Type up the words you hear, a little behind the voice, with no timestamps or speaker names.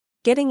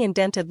Getting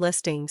indented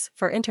listings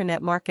for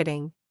internet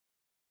marketing.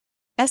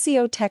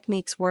 SEO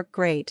techniques work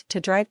great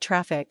to drive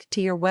traffic to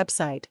your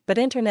website, but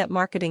internet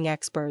marketing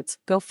experts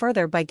go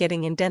further by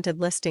getting indented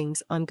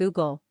listings on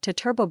Google to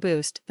turbo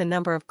boost the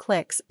number of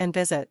clicks and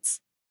visits.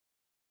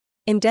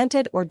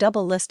 Indented or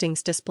double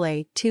listings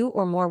display two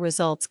or more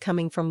results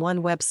coming from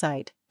one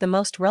website, the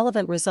most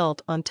relevant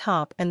result on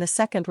top and the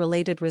second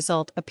related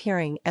result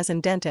appearing as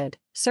indented.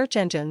 Search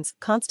engines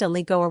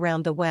constantly go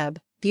around the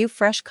web, view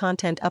fresh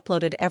content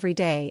uploaded every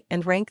day,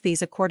 and rank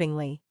these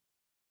accordingly.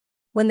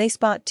 When they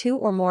spot two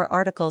or more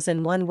articles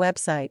in one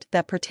website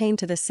that pertain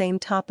to the same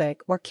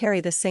topic or carry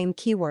the same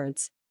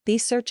keywords,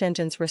 these search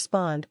engines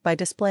respond by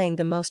displaying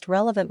the most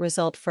relevant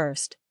result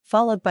first,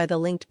 followed by the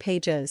linked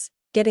pages.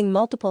 Getting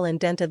multiple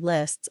indented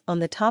lists on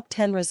the top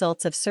 10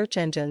 results of search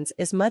engines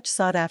is much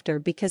sought after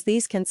because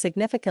these can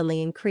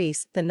significantly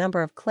increase the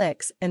number of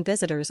clicks and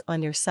visitors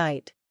on your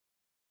site.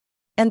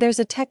 And there's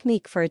a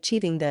technique for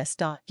achieving this.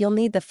 You'll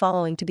need the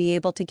following to be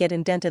able to get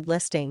indented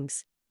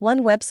listings.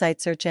 1.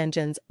 Website search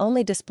engines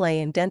only display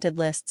indented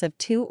lists of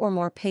 2 or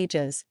more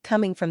pages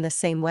coming from the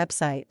same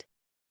website.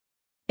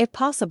 If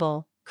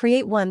possible,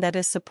 create one that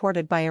is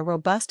supported by a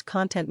robust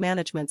content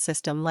management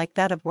system like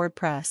that of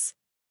WordPress.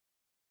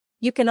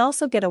 You can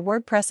also get a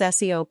WordPress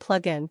SEO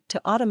plugin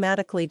to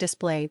automatically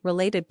display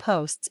related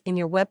posts in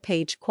your web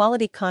page.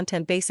 Quality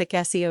content. Basic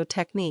SEO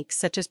techniques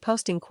such as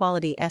posting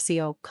quality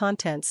SEO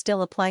content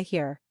still apply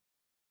here.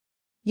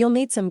 You'll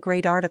need some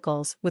great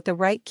articles with the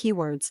right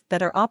keywords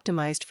that are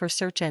optimized for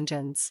search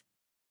engines.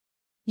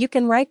 You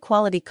can write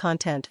quality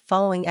content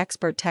following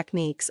expert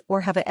techniques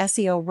or have a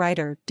SEO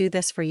writer do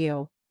this for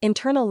you.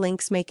 Internal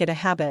links. Make it a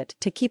habit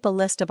to keep a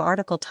list of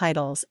article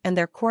titles and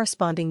their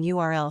corresponding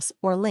URLs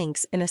or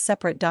links in a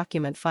separate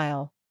document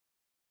file.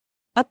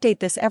 Update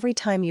this every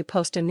time you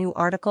post a new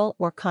article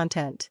or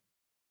content.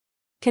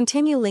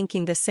 Continue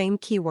linking the same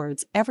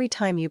keywords every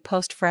time you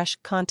post fresh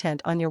content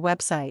on your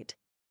website.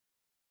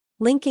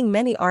 Linking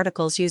many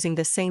articles using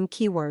the same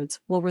keywords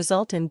will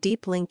result in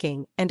deep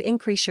linking and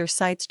increase your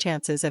site's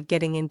chances of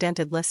getting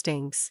indented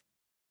listings.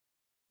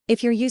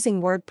 If you're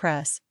using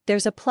WordPress,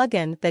 there's a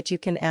plugin that you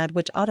can add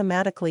which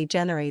automatically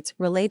generates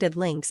related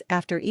links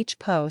after each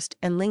post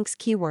and links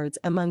keywords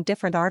among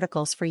different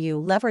articles for you.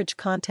 Leverage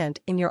content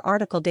in your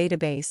article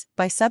database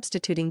by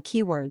substituting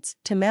keywords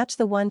to match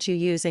the ones you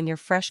use in your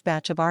fresh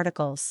batch of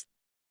articles.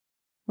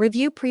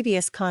 Review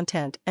previous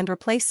content and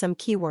replace some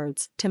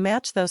keywords to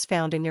match those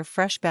found in your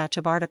fresh batch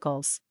of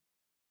articles.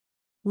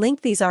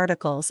 Link these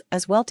articles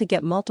as well to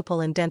get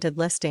multiple indented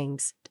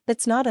listings.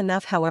 It's not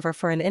enough, however,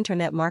 for an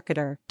internet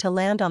marketer to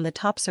land on the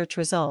top search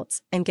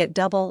results and get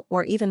double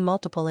or even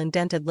multiple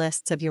indented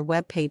lists of your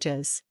web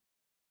pages.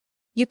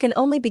 You can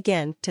only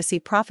begin to see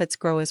profits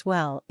grow as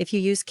well if you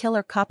use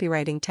killer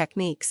copywriting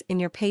techniques in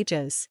your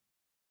pages.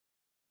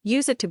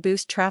 Use it to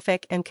boost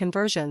traffic and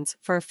conversions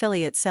for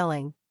affiliate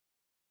selling.